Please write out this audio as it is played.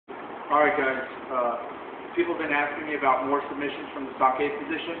Alright guys, people have been asking me about more submissions from the stockade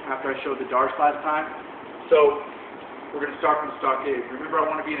position after I showed the darts last time. So, we're going to start from the stockade. Remember,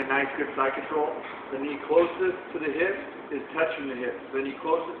 I want to be in a nice good side control. The knee closest to the hip is touching the hip. The knee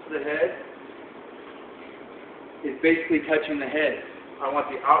closest to the head is basically touching the head. I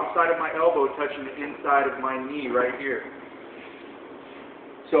want the outside of my elbow touching the inside of my knee right here.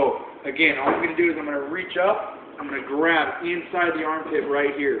 So, again, all I'm going to do is I'm going to reach up. I'm going to grab inside the armpit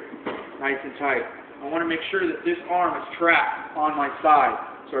right here, nice and tight. I want to make sure that this arm is trapped on my side.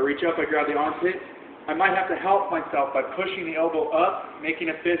 So I reach up, I grab the armpit. I might have to help myself by pushing the elbow up, making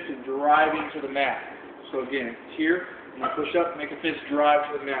a fist, and driving to the mat. So again, it's here, and I push up, make a fist, drive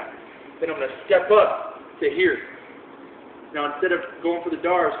to the mat. Then I'm going to step up to here. Now instead of going for the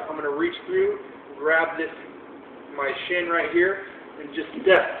darts, I'm going to reach through, grab this, my shin right here, and just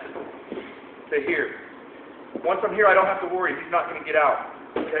step to here. Once I'm here, I don't have to worry. He's not going to get out.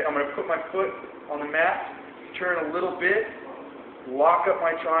 Okay, I'm going to put my foot on the mat, turn a little bit, lock up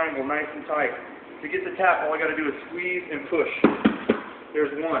my triangle nice and tight. To get the tap, all I got to do is squeeze and push.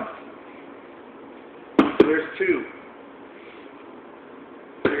 There's one. There's two.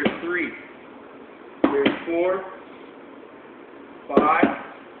 There's three. There's 4, 5.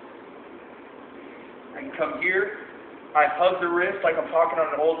 I can come here. I hug the wrist like I'm talking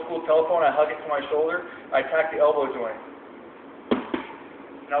on an old school telephone. I hug it to my shoulder. I attack the elbow joint.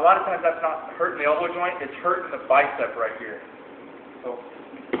 Now a lot of times that's not hurting the elbow joint, it's hurting the bicep right here. So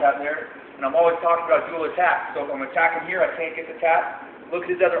that there. And I'm always talking about dual attack. So if I'm attacking here, I can't get the tap. Look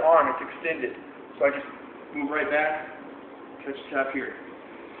at his other arm, it's extended. So I just move right back, catch the tap here.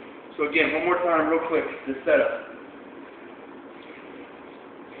 So again, one more time real quick, the setup.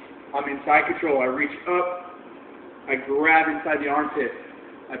 I'm in side control. I reach up. I grab inside the armpit.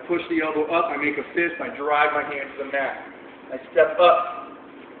 I push the elbow up. I make a fist. I drive my hand to the mat. I step up.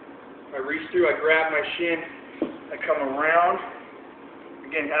 I reach through. I grab my shin. I come around.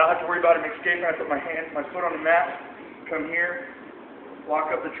 Again, I don't have to worry about him escaping. I put my foot on the mat. Come here.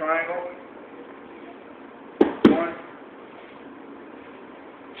 Lock up the triangle. 1,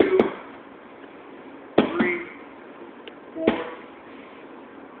 2, 3, 4,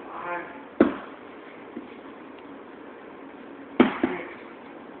 5.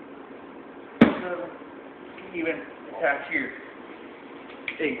 Even attack here.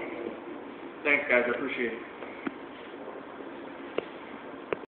 8. Thanks guys, I appreciate it.